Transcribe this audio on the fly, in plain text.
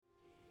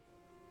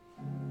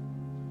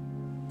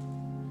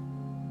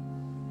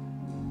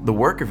The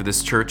work of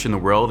this church in the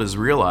world is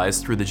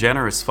realized through the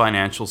generous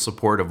financial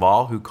support of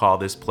all who call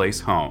this place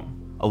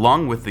home.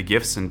 Along with the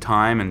gifts and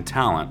time and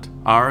talent,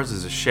 ours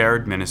is a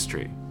shared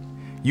ministry.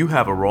 You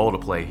have a role to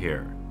play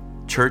here.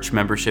 Church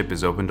membership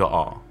is open to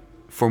all.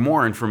 For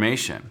more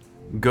information,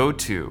 go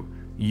to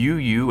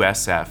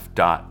uusf.org.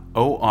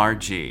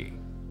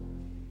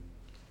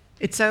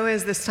 It's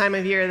always this time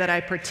of year that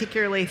I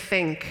particularly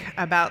think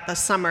about the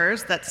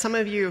summers that some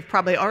of you have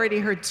probably already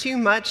heard too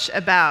much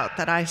about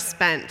that I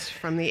spent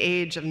from the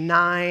age of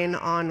 9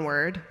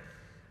 onward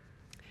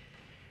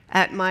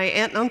at my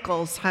aunt and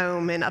uncle's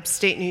home in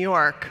upstate New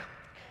York.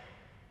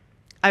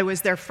 I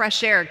was their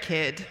fresh air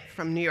kid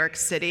from New York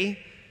City.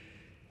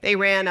 They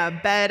ran a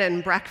bed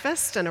and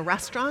breakfast and a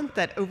restaurant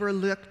that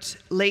overlooked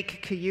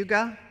Lake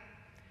Cayuga.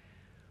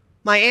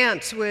 My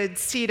aunt would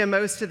see to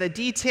most of the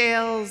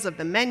details of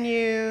the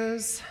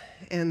menus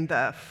and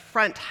the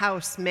front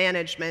house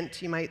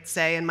management, you might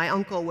say, and my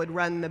uncle would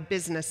run the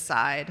business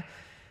side,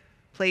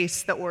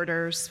 place the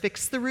orders,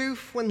 fix the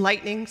roof when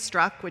lightning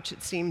struck, which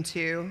it seemed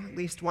to, at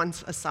least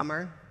once a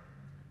summer.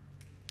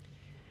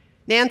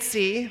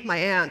 Nancy, my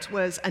aunt,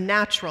 was a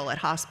natural at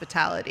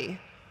hospitality.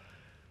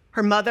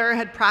 Her mother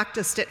had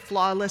practiced it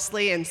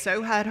flawlessly, and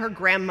so had her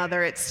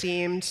grandmother, it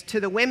seemed. To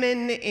the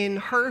women in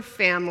her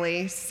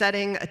family,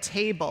 setting a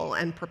table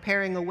and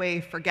preparing a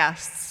way for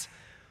guests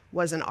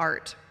was an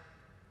art.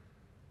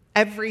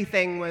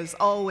 Everything was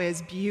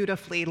always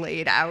beautifully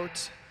laid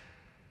out.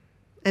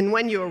 And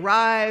when you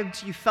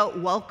arrived, you felt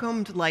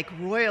welcomed like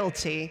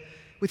royalty,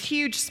 with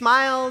huge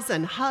smiles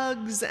and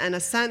hugs and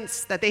a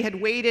sense that they had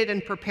waited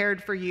and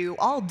prepared for you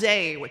all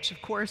day, which of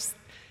course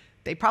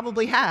they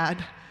probably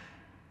had.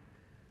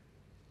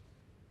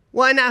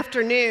 One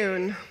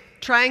afternoon,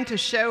 trying to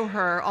show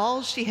her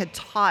all she had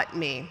taught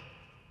me,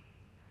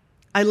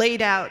 I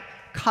laid out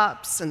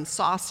cups and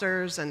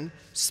saucers and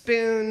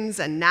spoons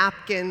and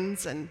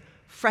napkins and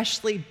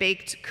freshly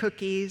baked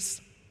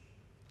cookies.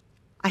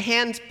 I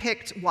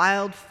hand-picked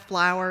wild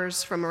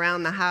flowers from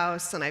around the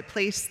house, and I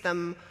placed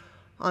them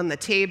on the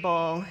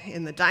table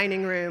in the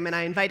dining room, and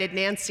I invited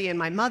Nancy and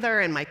my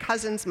mother and my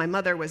cousins. My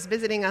mother was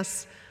visiting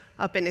us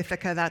up in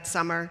Ithaca that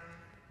summer.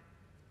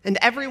 And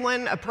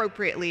everyone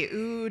appropriately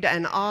oohed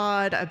and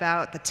awed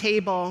about the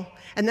table.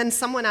 And then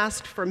someone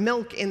asked for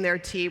milk in their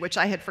tea, which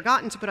I had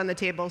forgotten to put on the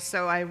table,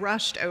 so I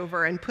rushed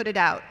over and put it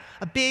out,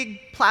 a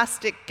big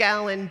plastic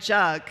gallon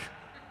jug.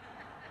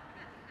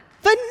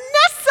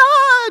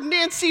 "Vanessa!"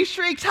 Nancy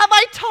shrieked. "Have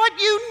I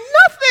taught you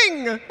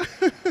nothing?"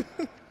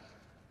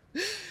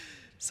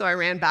 So I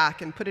ran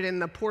back and put it in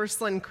the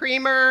porcelain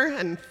creamer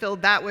and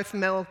filled that with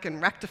milk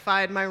and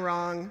rectified my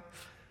wrong.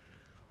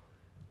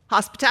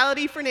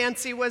 Hospitality for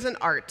Nancy was an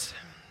art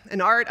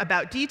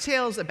about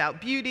details, about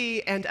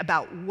beauty, and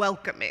about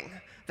welcoming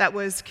that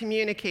was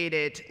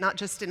communicated not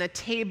just in a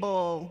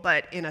table,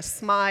 but in a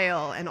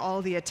smile and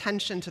all the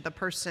attention to the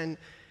person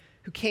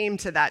who came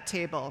to that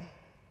table.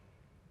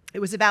 It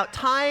was about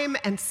time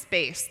and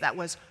space that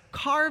was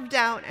carved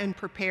out and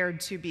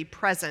prepared to be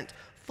present,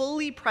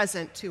 fully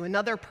present to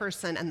another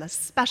person and the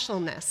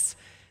specialness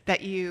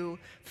that you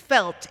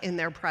felt in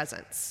their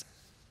presence.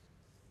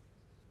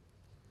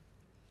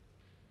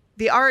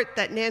 The art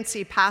that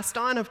Nancy passed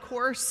on, of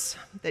course,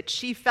 that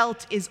she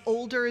felt is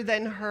older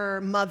than her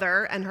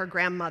mother and her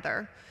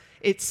grandmother.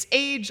 It's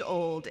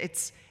age-old,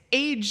 it's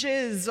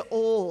ages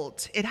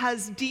old. It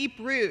has deep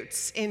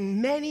roots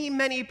in many,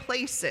 many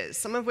places,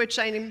 some of which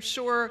I'm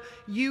sure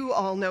you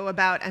all know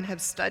about and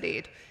have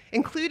studied,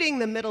 including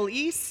the Middle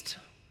East,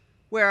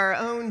 where our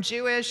own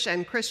Jewish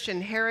and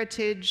Christian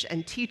heritage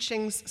and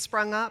teachings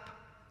sprung up.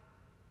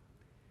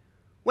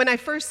 When I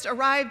first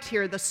arrived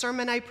here, the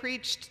sermon I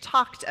preached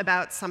talked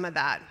about some of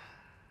that,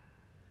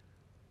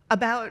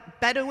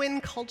 about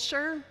Bedouin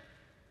culture,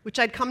 which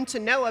I'd come to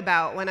know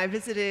about when I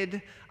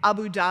visited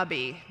Abu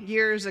Dhabi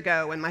years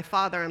ago when my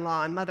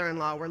father-in-law and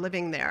mother-in-law were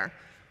living there.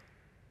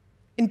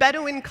 In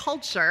Bedouin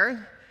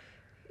culture,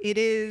 it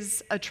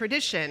is a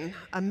tradition,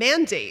 a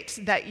mandate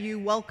that you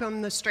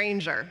welcome the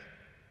stranger.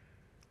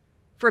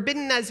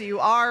 Forbidden as you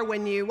are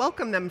when you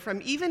welcome them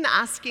from even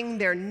asking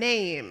their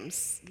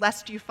names,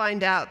 lest you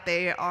find out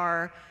they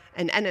are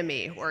an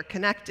enemy or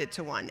connected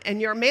to one.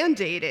 And you're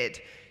mandated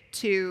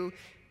to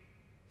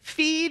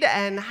feed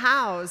and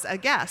house a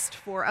guest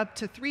for up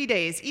to 3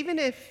 days, even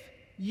if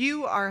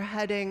you are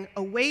heading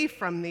away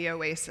from the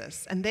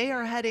oasis and they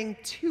are heading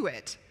to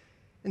it.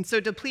 And so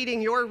depleting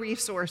your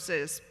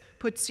resources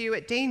puts you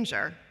at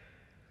danger.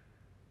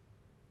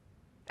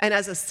 And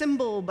as a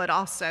symbol, but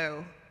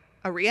also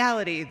a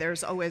reality,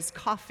 there's always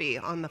coffee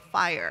on the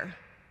fire,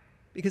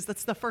 because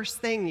that's the first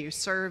thing you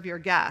serve your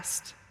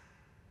guest.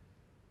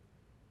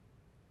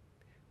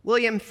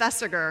 William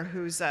Thesiger,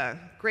 who's a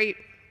great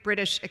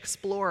British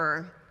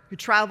explorer who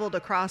traveled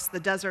across the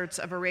deserts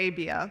of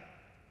Arabia,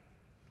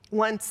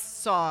 once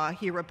saw,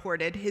 he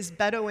reported, his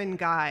Bedouin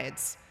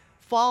guides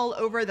fall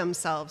over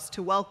themselves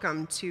to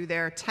welcome to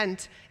their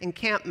tent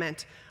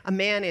encampment a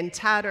man in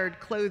tattered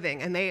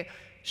clothing, and they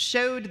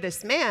showed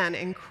this man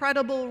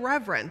incredible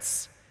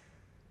reverence,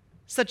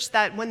 such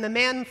that when the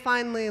man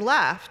finally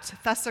left,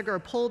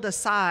 Thesiger pulled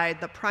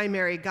aside the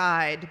primary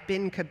guide,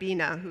 Bin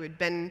Kabina, who had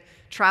been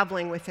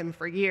traveling with him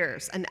for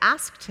years, and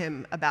asked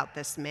him about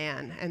this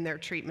man and their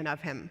treatment of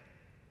him.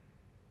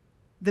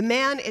 The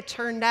man, it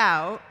turned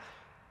out,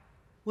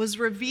 was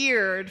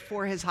revered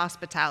for his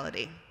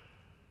hospitality.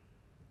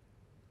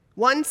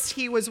 Once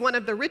he was one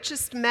of the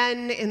richest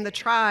men in the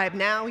tribe.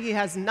 Now he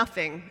has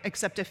nothing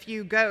except a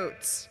few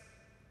goats.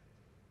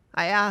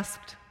 I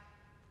asked,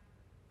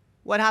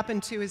 what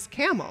happened to his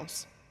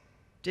camels?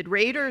 Did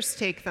raiders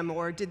take them,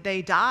 or did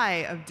they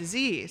die of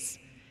disease?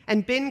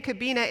 And Bin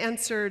Kabina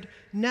answered,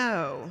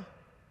 no.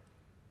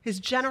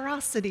 His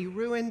generosity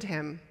ruined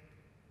him.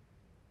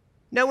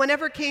 No one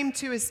ever came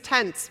to his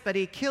tents, but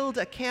he killed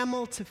a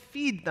camel to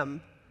feed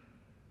them.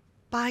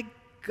 By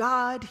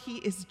God, he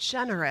is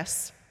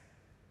generous.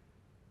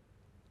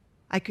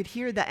 I could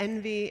hear the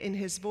envy in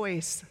his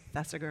voice,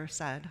 Thesiger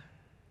said.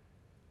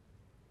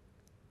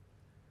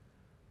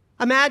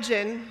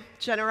 Imagine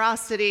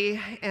generosity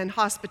and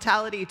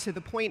hospitality to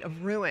the point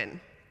of ruin,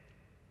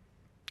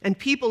 and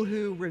people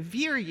who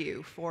revere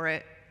you for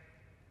it.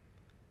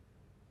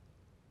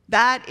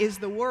 That is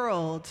the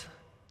world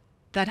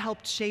that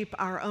helped shape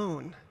our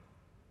own.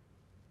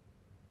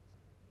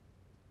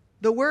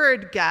 The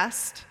word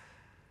guest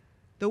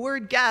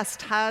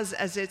has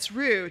as its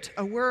root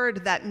a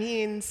word that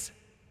means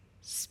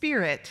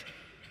spirit.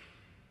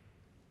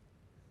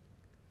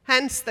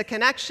 Hence the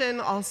connection,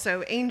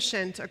 also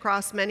ancient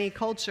across many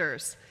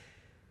cultures,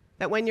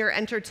 that when you're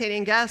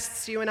entertaining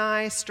guests, you and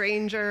I,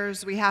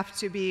 strangers, we have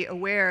to be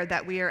aware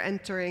that we are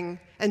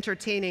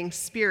entertaining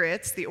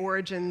spirits, the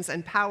origins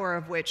and power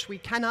of which we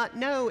cannot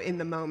know in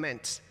the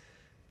moment.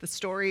 The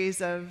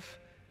stories of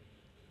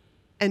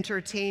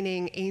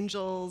entertaining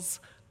angels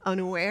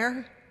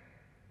unaware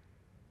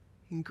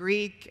in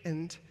Greek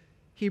and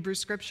Hebrew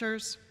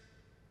scriptures.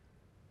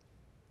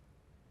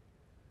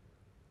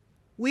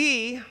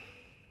 We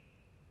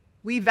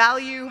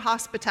value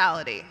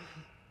hospitality.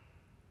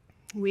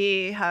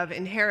 We have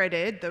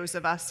inherited, those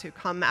of us who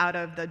come out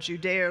of the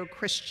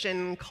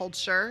Judeo-Christian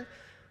culture,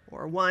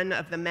 or one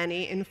of the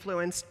many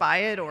influenced by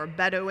it, or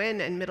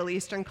Bedouin and Middle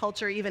Eastern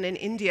culture. Even in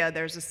India,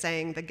 there's a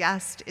saying, the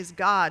guest is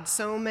God.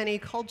 So many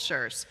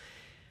cultures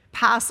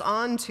pass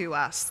on to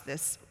us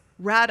this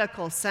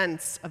radical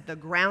sense of the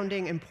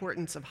grounding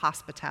importance of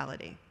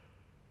hospitality.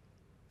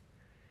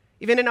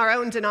 Even in our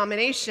own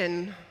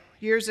denomination,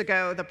 years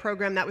ago, the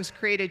program that was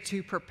created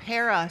to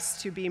prepare us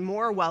to be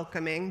more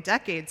welcoming,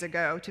 decades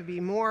ago, to be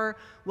more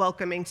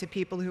welcoming to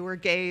people who were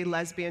gay,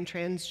 lesbian,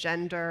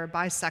 transgender,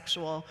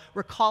 bisexual,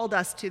 recalled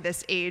us to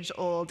this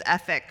age-old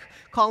ethic,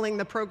 calling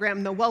the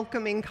program the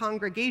Welcoming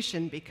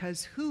Congregation,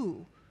 because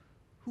who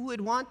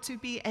would want to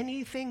be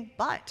anything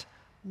but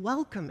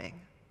welcoming?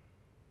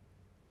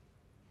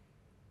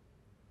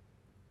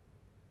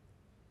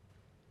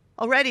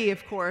 Already,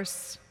 of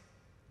course,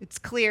 it's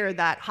clear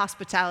that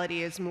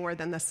hospitality is more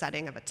than the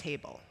setting of a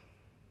table.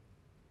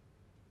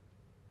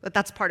 But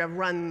that's part of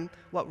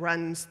what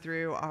runs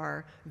through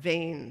our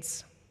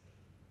veins.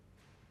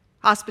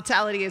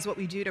 Hospitality is what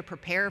we do to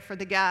prepare for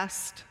the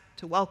guest,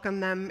 to welcome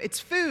them.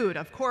 It's food,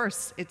 of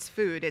course, it's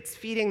food. It's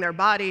feeding their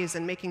bodies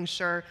and making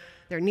sure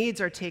their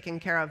needs are taken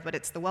care of, but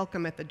it's the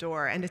welcome at the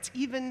door, and it's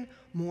even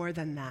more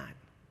than that.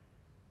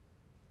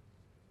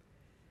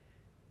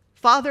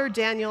 Father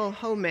Daniel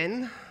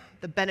Homan,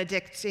 the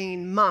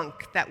Benedictine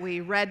monk that we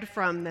read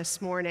from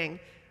this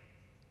morning,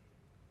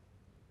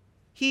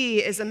 he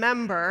is a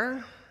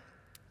member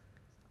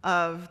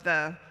of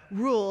the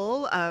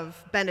rule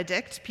of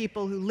Benedict,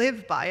 people who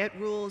live by it,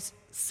 rules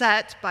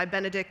set by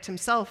Benedict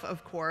himself,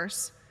 of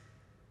course,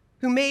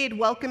 who made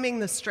welcoming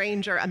the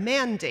stranger a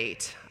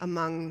mandate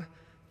among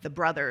the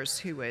brothers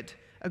who would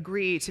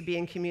agree to be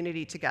in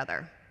community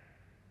together.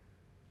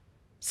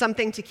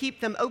 Something to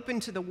keep them open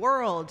to the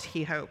world,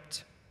 he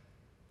hoped,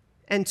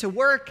 and to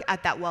work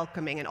at that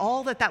welcoming and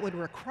all that that would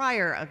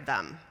require of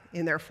them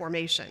in their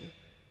formation.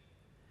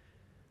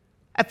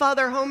 At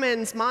Father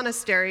Homan's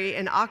monastery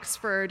in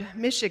Oxford,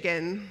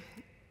 Michigan,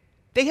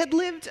 they had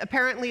lived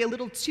apparently a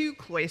little too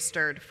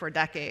cloistered for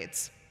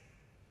decades.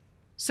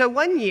 So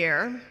one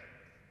year,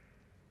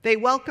 they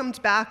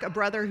welcomed back a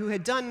brother who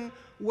had done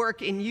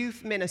work in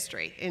youth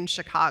ministry in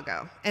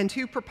Chicago and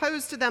who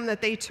proposed to them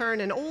that they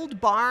turn an old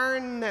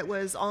barn that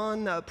was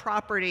on the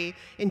property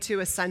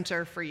into a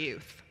center for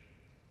youth.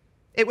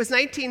 It was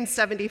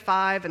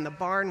 1975 and the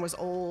barn was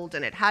old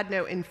and it had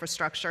no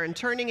infrastructure, and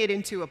turning it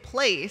into a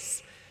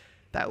place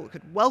that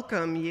could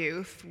welcome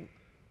youth,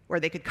 where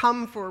they could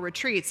come for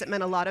retreats, it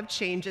meant a lot of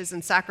changes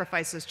and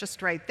sacrifices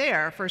just right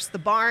there. First, the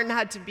barn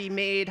had to be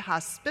made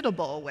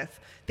hospitable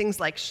with things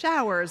like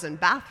showers and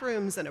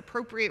bathrooms and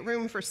appropriate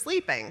room for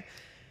sleeping.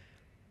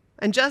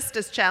 And just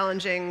as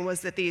challenging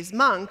was that these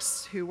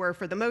monks, who were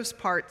for the most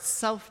part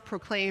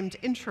self-proclaimed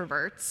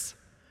introverts,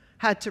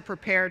 had to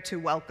prepare to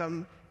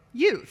welcome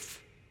youth.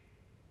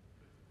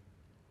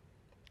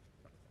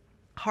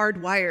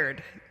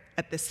 Hardwired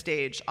at this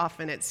stage,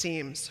 often it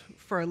seems,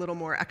 for a little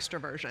more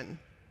extroversion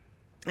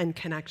and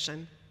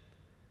connection.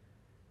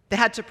 They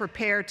had to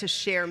prepare to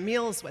share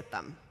meals with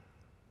them.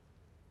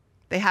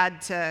 They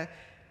had to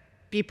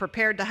be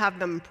prepared to have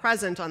them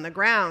present on the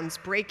grounds,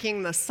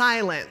 breaking the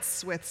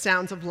silence with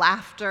sounds of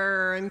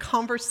laughter and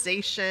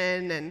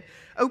conversation, and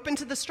open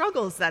to the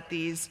struggles that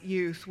these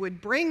youth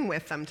would bring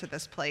with them to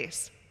this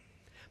place.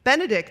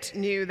 Benedict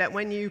knew that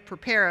when you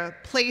prepare a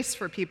place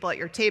for people at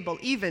your table,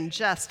 even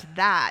just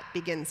that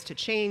begins to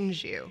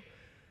change you.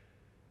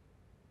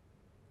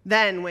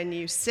 Then, when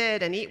you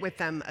sit and eat with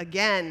them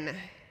again,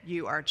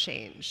 you are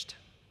changed.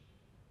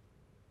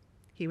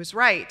 He was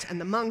right, and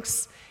the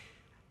monks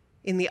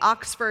in the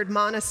Oxford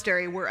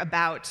monastery were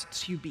about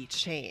to be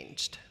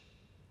changed.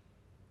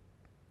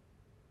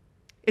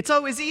 It's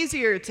always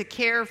easier to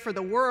care for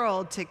the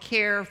world, to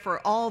care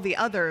for all the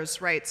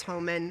others, writes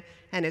Homan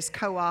and his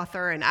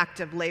co-author, an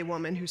active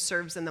laywoman who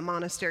serves in the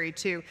monastery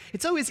too.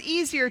 It's always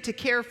easier to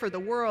care for the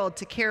world,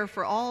 to care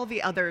for all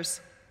the others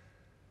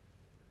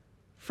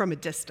from a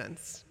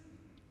distance.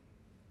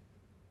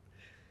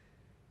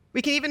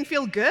 We can even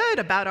feel good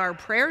about our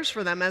prayers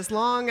for them as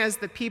long as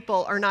the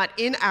people are not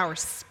in our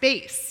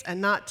space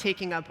and not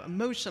taking up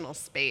emotional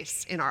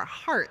space in our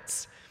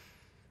hearts.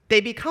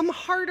 They become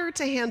harder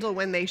to handle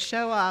when they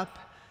show up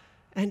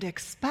and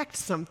expect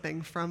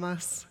something from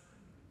us.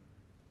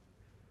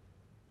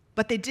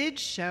 But they did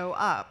show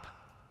up.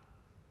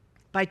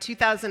 By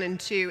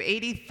 2002,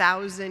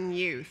 80,000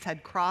 youth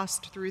had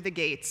crossed through the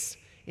gates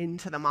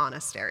into the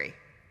monastery.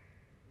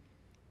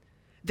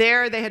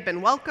 There they had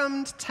been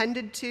welcomed,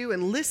 tended to,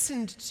 and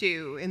listened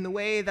to in the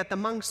way that the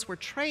monks were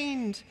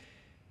trained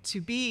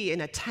to be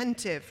in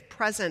attentive,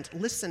 present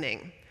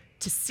listening,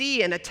 to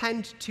see and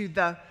attend to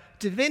the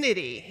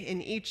divinity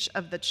in each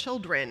of the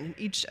children,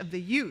 each of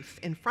the youth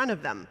in front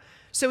of them.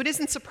 So it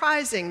isn't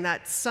surprising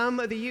that some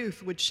of the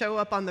youth would show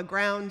up on the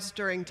grounds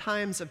during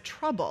times of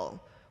trouble,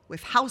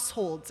 with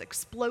households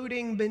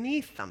exploding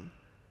beneath them.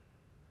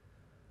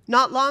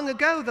 Not long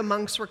ago, the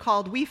monks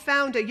recalled, we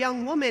found a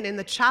young woman in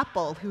the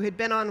chapel who had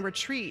been on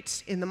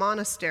retreat in the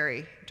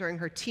monastery during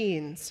her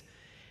teens.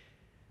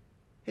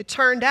 It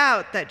turned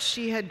out that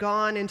she had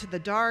gone into the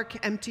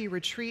dark, empty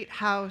retreat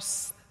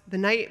house the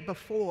night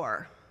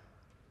before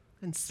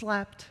and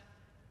slept.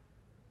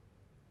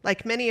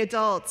 Like many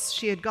adults,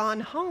 she had gone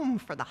home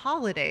for the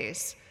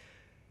holidays,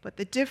 but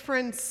the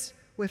difference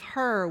with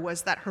her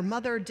was that her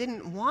mother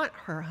didn't want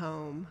her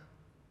home,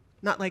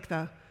 not like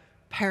the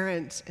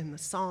parent in the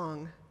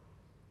song.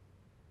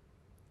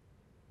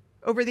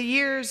 Over the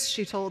years,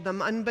 she told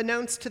them,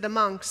 unbeknownst to the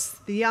monks,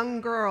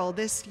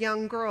 this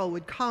young girl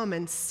would come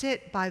and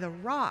sit by the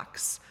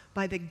rocks,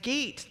 by the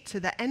gate to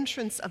the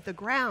entrance of the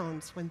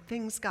grounds when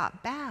things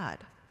got bad.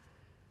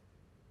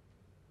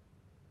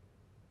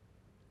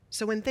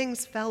 So when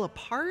things fell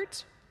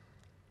apart,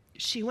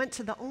 she went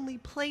to the only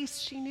place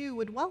she knew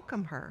would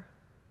welcome her.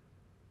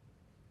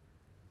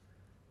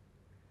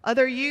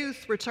 Other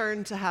youth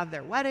returned to have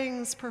their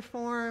weddings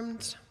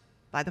performed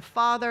by the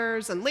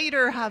fathers, and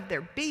later have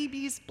their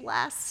babies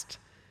blessed.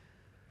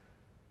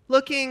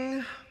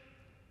 Looking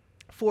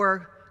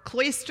for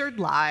cloistered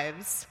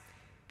lives,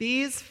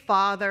 these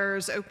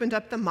fathers opened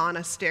up the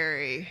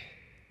monastery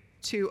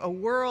to a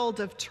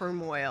world of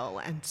turmoil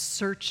and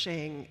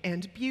searching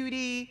and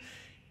beauty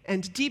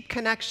and deep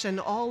connection.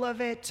 All of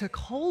it took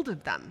hold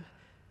of them.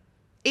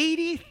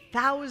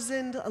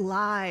 80,000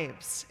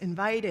 lives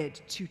invited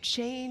to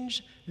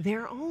change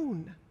their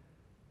own.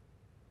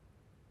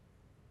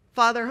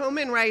 Father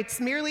Homan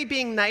writes, merely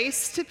being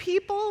nice to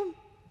people,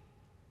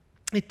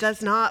 it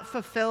does not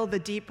fulfill the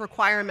deep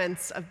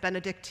requirements of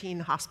Benedictine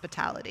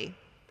hospitality.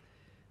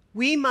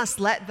 We must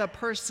let the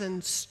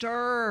person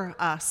stir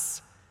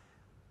us.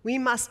 We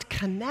must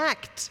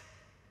connect.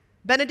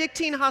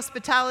 Benedictine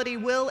hospitality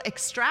will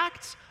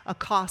extract a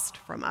cost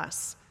from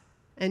us,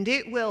 and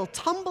it will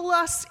tumble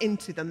us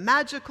into the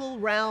magical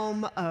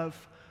realm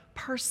of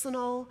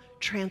personal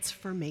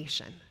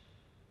transformation.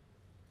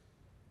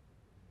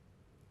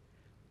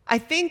 I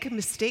think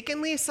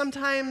mistakenly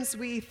sometimes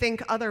we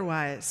think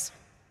otherwise.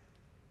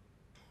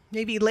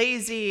 Maybe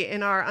lazy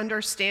in our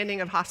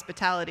understanding of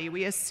hospitality,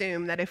 we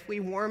assume that if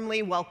we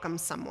warmly welcome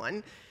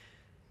someone,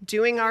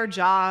 doing our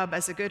job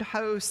as a good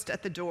host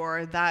at the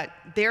door,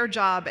 that their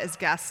job as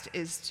guest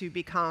is to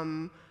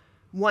become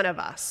one of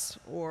us,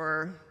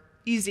 or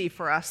easy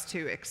for us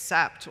to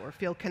accept or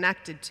feel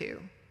connected to.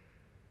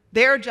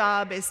 Their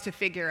job is to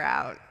figure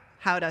out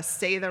how to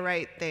say the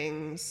right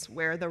things,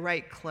 wear the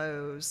right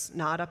clothes,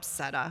 not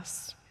upset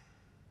us.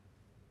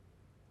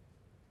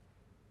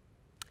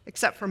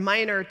 Except for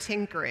minor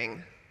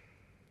tinkering,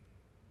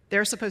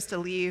 they're supposed to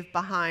leave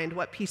behind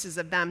what pieces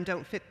of them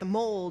don't fit the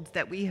mold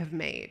that we have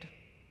made.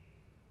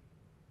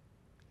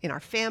 In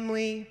our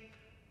family,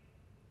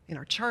 in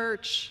our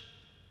church,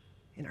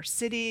 in our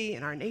city,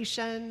 in our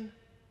nation.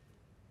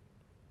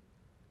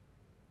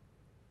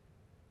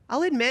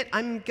 I'll admit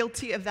I'm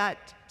guilty of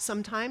that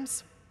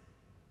sometimes.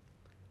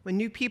 When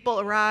new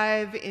people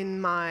arrive in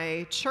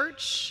my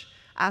church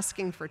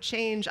asking for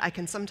change, I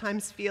can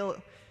sometimes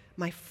feel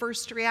my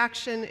first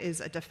reaction is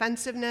a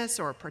defensiveness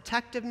or a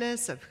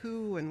protectiveness of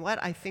who and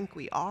what I think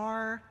we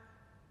are.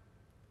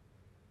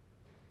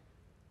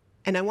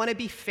 And I want to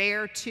be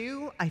fair,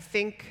 too. I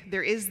think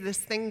there is this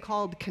thing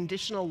called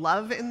conditional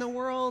love in the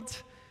world,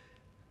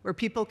 where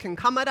people can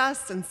come at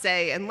us and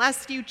say,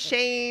 unless you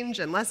change,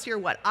 unless you're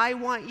what I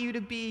want you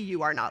to be,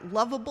 you are not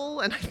lovable.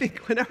 And I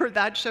think whenever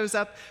that shows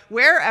up,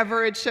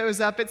 wherever it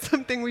shows up, it's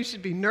something we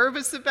should be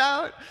nervous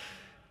about,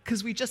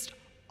 because we just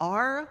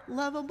are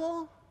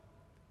lovable.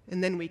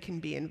 And then we can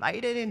be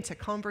invited into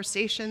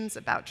conversations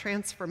about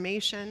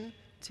transformation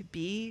to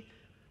be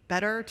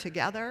better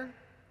together,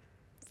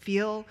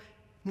 feel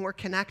more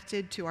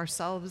connected to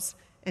ourselves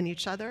and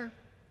each other.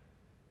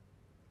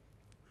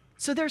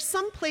 So there's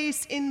some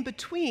place in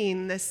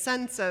between this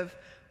sense of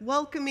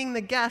welcoming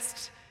the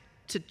guest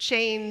to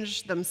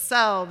change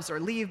themselves or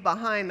leave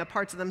behind the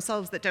parts of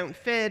themselves that don't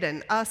fit,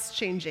 and us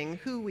changing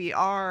who we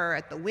are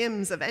at the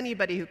whims of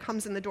anybody who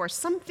comes in the door.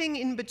 Something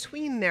in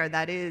between there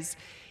that is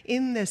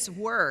in this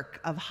work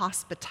of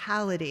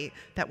hospitality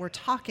that we're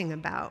talking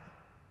about.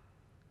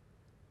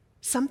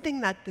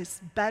 Something that this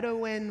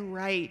Bedouin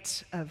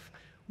rite of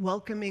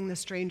welcoming the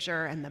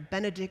stranger and the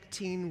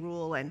Benedictine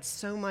rule and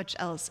so much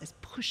else is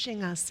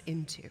pushing us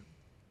into.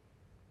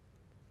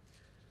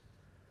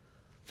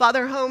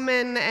 Father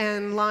Homan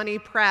and Lonnie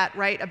Pratt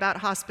write about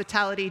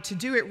hospitality. To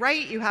do it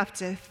right, you have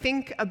to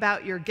think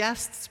about your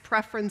guests'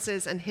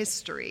 preferences and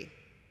history.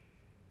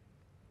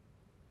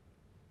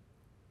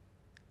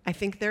 I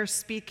think they're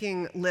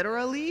speaking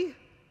literally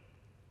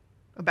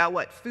about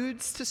what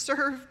foods to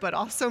serve, but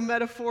also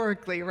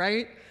metaphorically,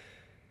 right?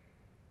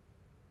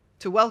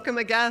 To welcome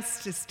a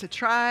guest is to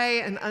try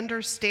and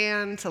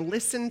understand, to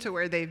listen to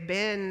where they've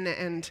been,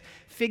 and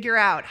figure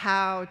out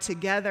how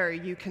together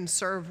you can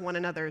serve one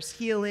another's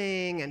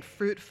healing and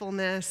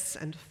fruitfulness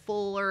and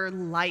fuller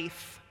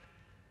life.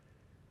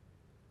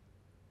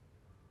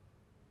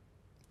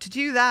 To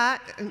do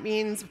that, it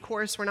means, of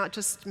course, we're not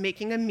just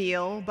making a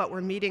meal, but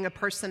we're meeting a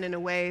person in a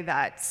way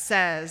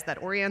that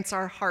orients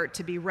our heart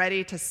to be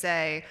ready to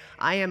say,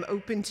 I am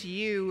open to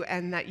you,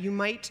 and that you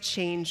might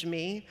change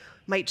me,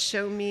 might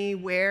show me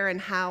where and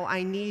how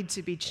I need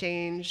to be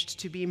changed,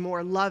 to be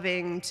more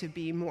loving, to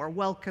be more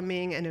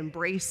welcoming and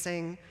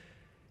embracing,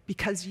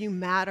 because you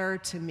matter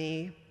to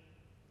me,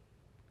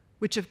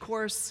 which, of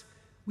course,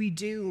 we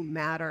do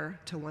matter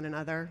to one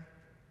another.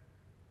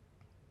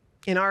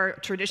 In our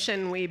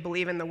tradition, we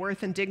believe in the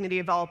worth and dignity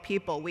of all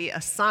people. We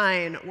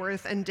assign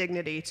worth and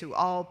dignity to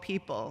all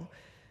people.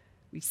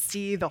 We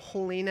see the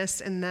holiness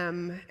in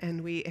them,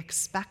 and we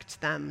expect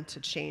them to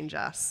change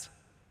us.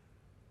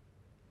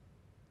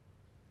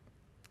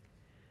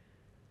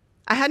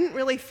 I hadn't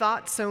really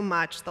thought so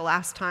much the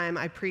last time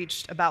I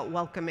preached about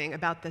welcoming,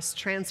 about this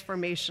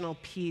transformational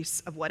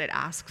piece of what it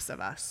asks of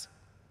us.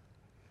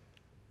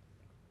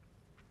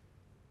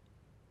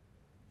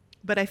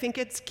 But I think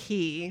it's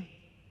key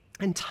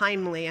and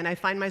timely, and I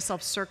find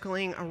myself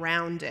circling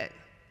around it.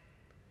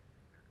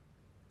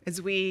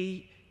 As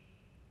we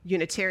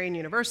Unitarian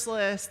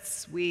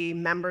Universalists, we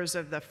members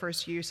of the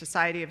First U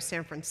Society of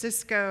San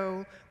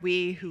Francisco,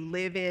 we who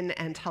live in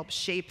and help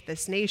shape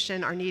this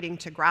nation are needing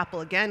to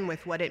grapple again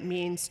with what it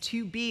means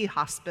to be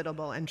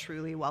hospitable and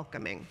truly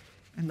welcoming,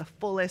 in the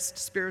fullest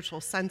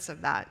spiritual sense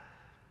of that,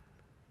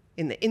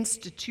 in the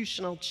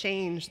institutional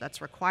change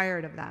that's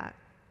required of that.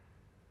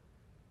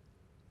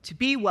 To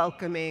be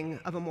welcoming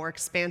of a more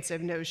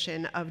expansive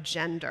notion of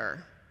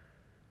gender,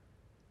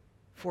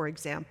 for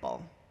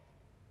example.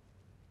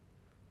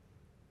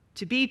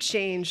 To be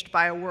changed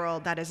by a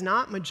world that is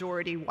not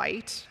majority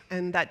white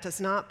and that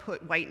does not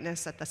put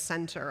whiteness at the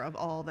center of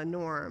all the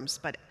norms,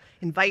 but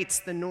invites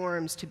the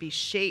norms to be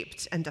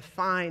shaped and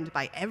defined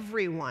by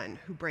everyone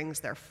who brings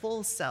their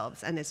full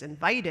selves and is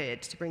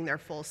invited to bring their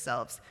full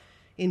selves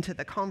into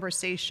the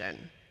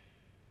conversation,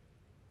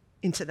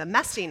 into the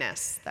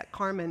messiness that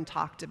Carmen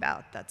talked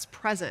about that's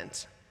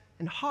present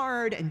and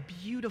hard and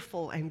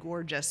beautiful and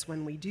gorgeous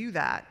when we do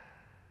that.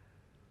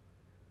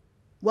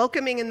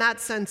 Welcoming in that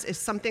sense is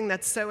something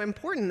that's so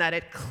important that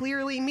it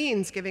clearly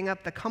means giving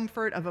up the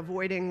comfort of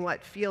avoiding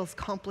what feels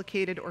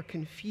complicated or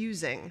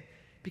confusing,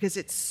 because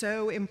it's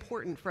so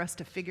important for us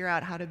to figure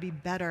out how to be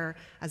better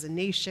as a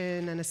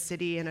nation and a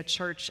city and a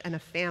church and a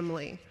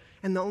family.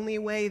 And the only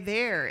way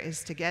there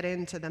is to get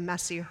into the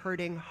messy,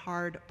 hurting,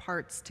 hard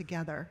parts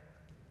together.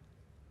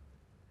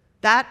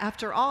 That,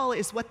 after all,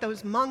 is what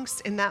those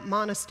monks in that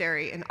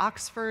monastery in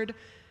Oxford,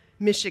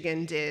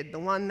 Michigan did, the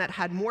one that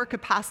had more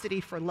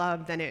capacity for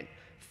love than it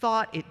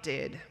thought it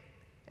did.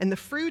 And the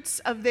fruits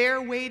of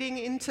their wading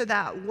into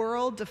that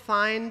world,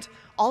 defined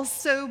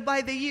also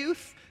by the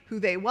youth who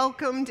they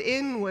welcomed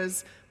in,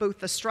 was both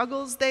the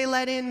struggles they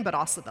let in, but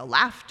also the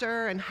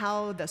laughter, and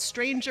how the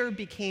stranger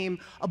became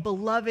a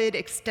beloved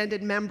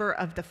extended member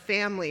of the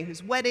family,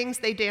 whose weddings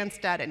they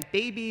danced at and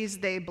babies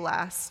they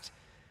blessed,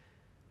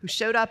 who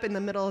showed up in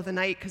the middle of the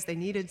night because they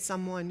needed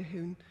someone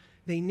who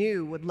they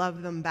knew would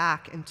love them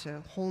back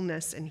into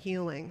wholeness and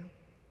healing.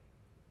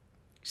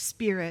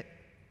 Spirit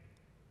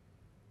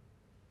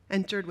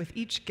entered with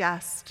each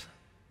guest,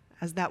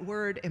 as that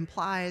word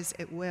implies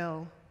it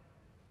will,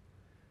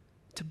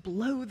 to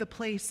blow the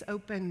place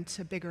open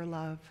to bigger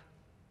love.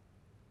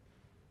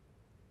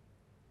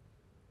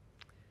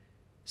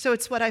 So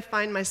it's what I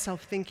find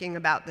myself thinking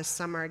about this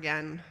summer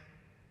again,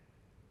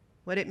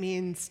 what it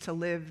means to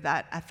live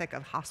that ethic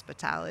of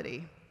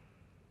hospitality.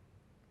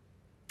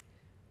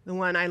 The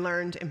one I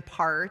learned in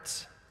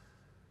part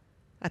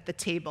at the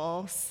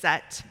table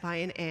set by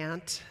an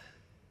aunt,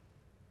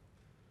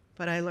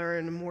 but I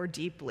learn more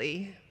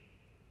deeply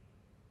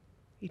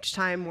each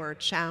time we're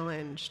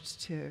challenged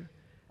to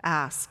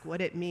ask what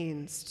it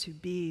means to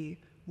be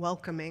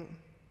welcoming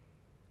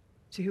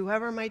to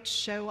whoever might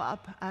show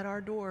up at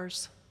our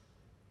doors.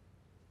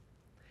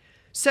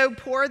 So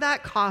pour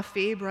that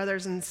coffee,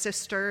 brothers and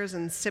sisters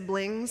and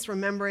siblings,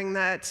 remembering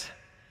that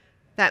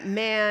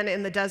man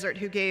in the desert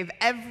who gave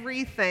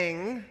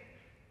everything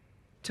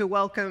to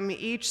welcome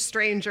each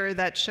stranger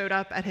that showed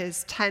up at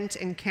his tent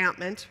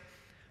encampment.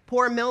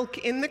 Pour milk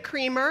in the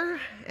creamer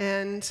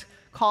and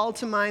call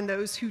to mind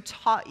those who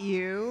taught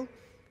you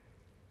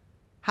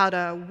how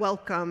to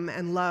welcome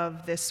and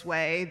love this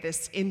way,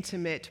 this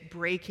intimate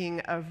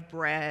breaking of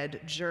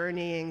bread,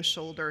 journeying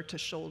shoulder to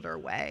shoulder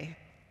way.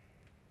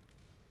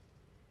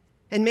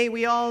 And may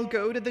we all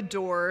go to the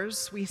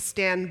doors we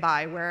stand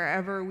by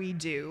wherever we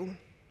do,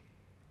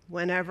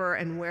 whenever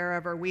and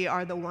wherever we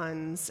are the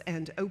ones,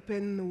 and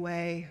open the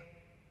way.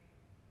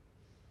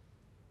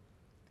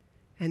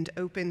 And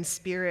open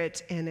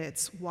spirit in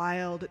its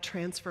wild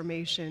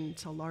transformation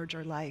to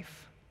larger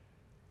life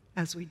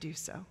as we do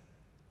so.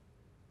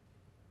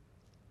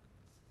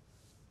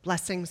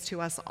 Blessings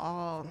to us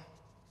all,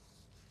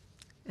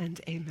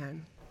 and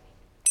amen.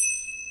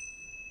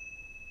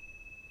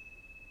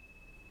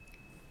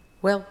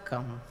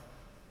 Welcome.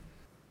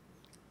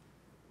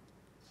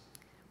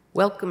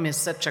 Welcome is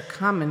such a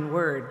common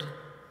word.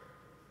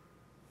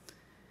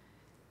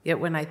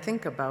 Yet when I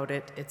think about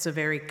it, it's a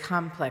very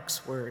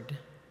complex word.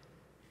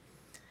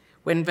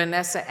 When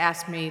Vanessa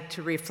asked me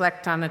to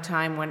reflect on a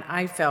time when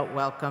I felt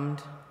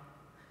welcomed,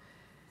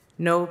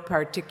 no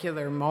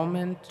particular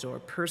moment or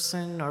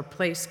person or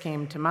place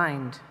came to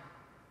mind.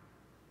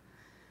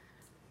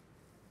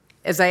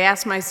 As I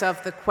asked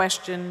myself the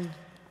question,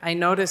 I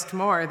noticed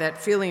more that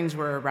feelings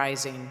were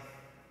arising.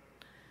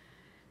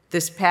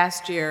 This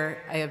past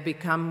year, I have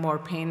become more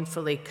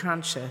painfully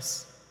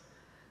conscious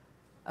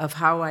of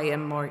how I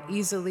am more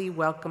easily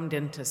welcomed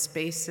into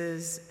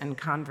spaces and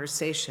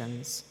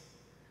conversations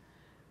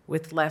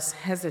with less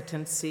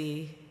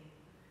hesitancy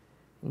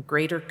and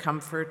greater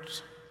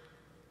comfort,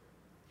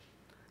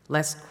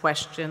 less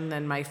question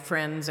than my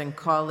friends and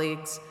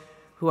colleagues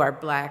who are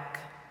Black,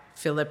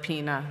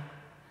 Filipina,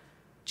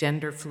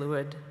 gender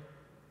fluid.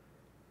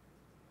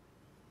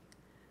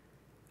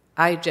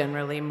 I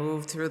generally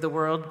move through the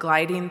world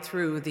gliding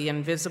through the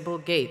invisible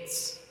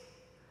gates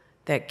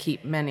that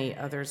keep many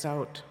others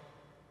out.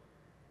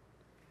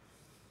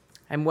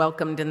 I'm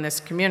welcomed in this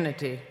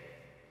community.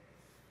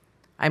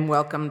 I'm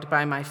welcomed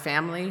by my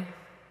family,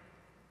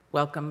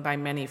 welcomed by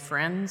many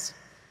friends.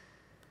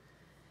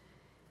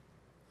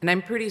 And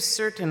I'm pretty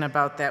certain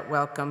about that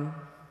welcome,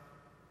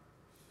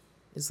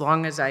 as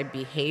long as I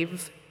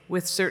behave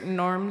with certain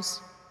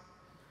norms,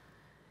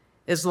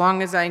 as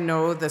long as I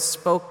know the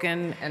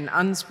spoken and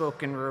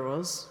unspoken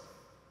rules,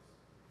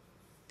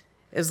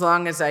 as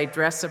long as I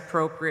dress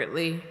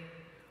appropriately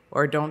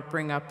or don't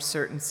bring up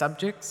certain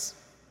subjects,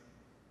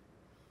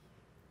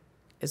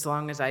 as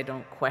long as I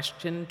don't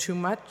question too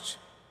much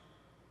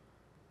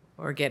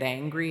or get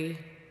angry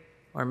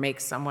or make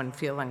someone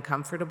feel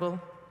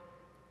uncomfortable.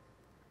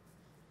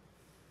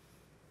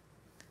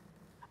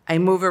 I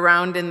move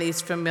around in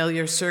these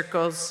familiar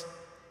circles,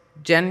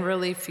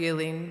 generally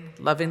feeling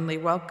lovingly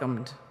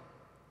welcomed,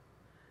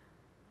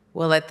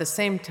 while at the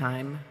same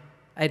time,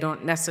 I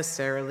don't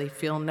necessarily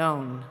feel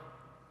known.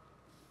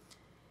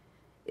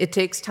 It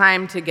takes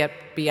time to get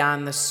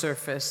beyond the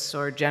surface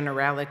or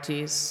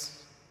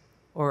generalities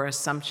or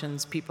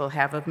assumptions people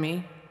have of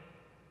me.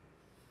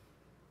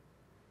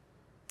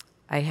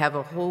 I have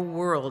a whole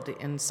world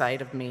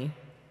inside of me.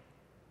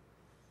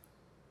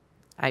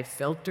 I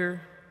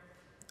filter,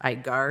 I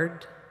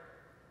guard,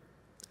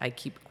 I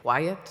keep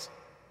quiet.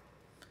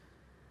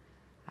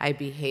 I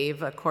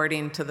behave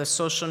according to the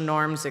social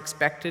norms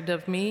expected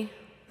of me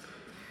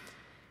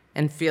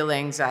and feel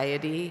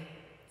anxiety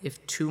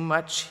if too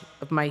much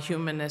of my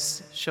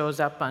humanness shows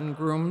up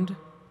ungroomed.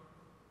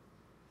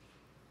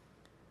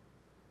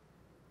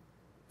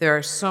 There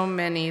are so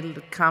many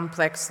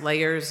complex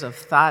layers of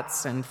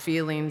thoughts and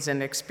feelings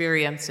and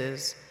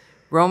experiences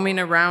roaming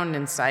around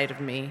inside of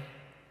me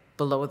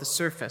below the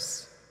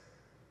surface.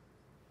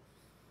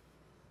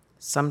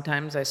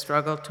 Sometimes I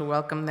struggle to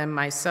welcome them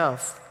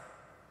myself,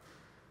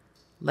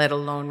 let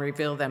alone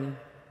reveal them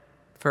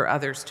for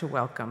others to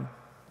welcome.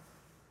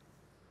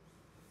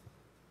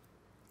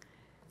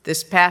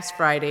 This past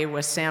Friday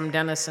was Sam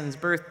Dennison's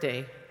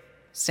birthday.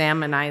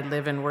 Sam and I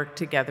live and work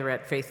together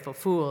at Faithful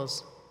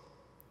Fools.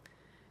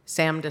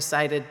 Sam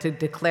decided to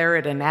declare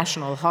it a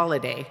national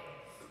holiday,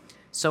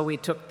 so we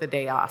took the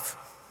day off.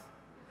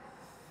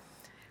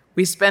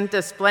 We spent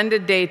a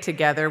splendid day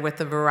together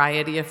with a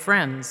variety of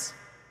friends,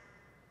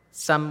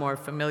 some more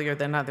familiar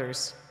than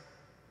others.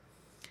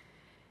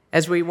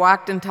 As we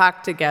walked and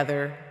talked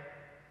together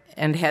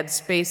and had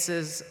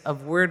spaces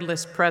of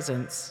wordless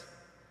presence,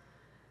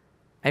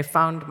 I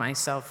found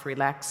myself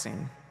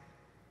relaxing.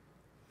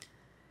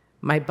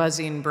 My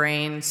buzzing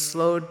brain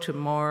slowed to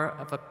more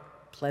of a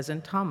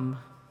pleasant hum.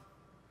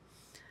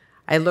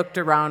 I looked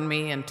around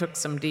me and took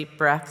some deep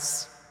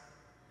breaths.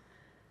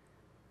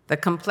 The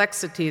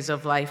complexities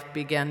of life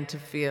began to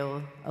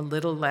feel a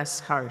little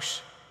less harsh.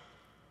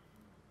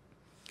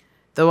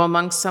 Though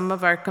among some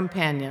of our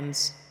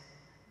companions,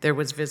 there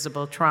was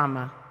visible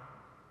trauma,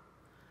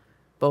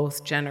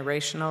 both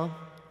generational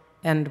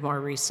and more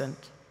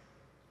recent.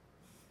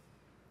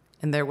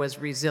 And there was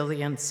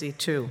resiliency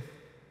too.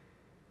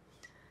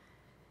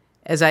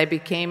 As I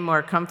became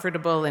more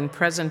comfortable and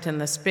present in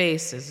the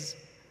spaces,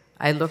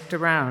 I looked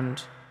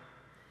around,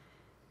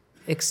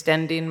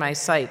 extending my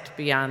sight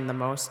beyond the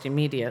most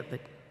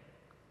immediate.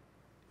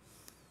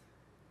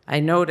 I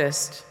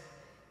noticed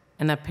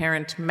an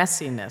apparent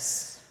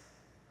messiness,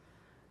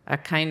 a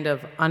kind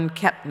of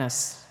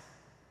unkeptness,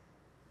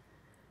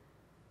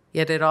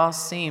 yet it all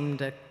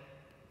seemed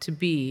to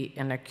be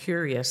in a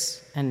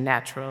curious and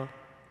natural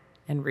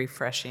and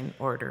refreshing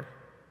order.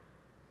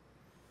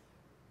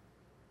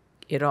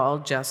 It all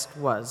just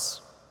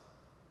was.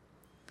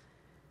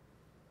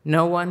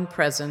 No one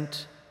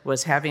present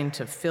was having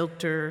to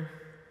filter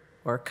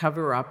or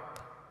cover up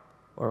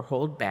or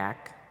hold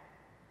back.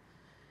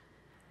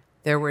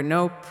 There were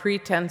no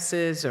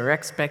pretenses or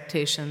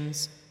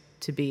expectations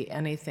to be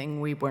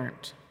anything we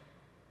weren't.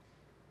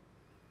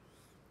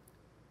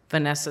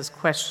 Vanessa's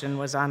question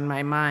was on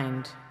my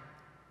mind.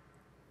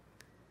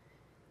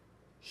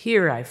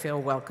 Here I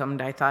feel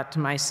welcomed, I thought to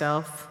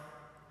myself,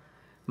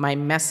 my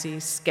messy,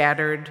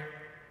 scattered,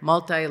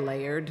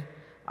 multi-layered,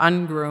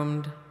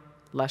 ungroomed,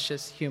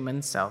 luscious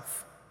human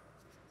self.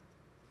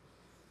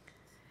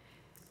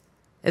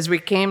 As we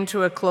came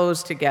to a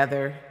close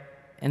together,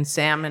 and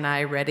Sam and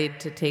I readied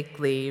to take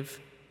leave,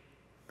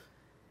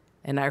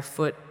 and our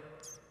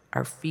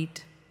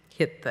feet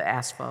hit the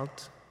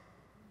asphalt,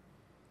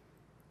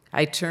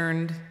 I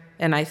turned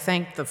and I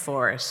thanked the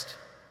forest,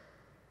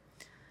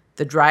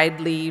 the dried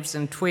leaves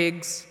and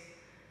twigs,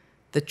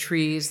 the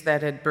trees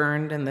that had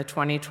burned in the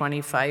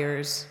 2020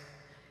 fires,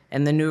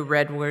 and the new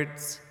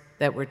redwoods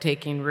that were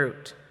taking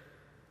root,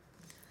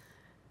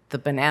 the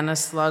banana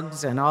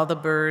slugs and all the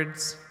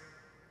birds,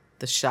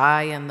 the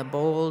shy and the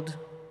bold,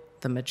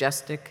 the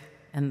majestic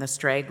and the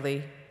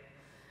straggly,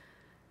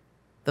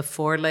 the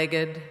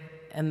four-legged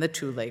and the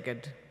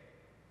two-legged,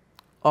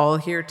 all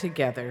here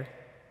together,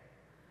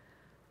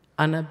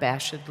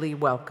 unabashedly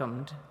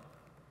welcomed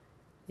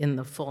in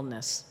the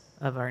fullness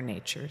of our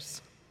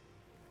natures.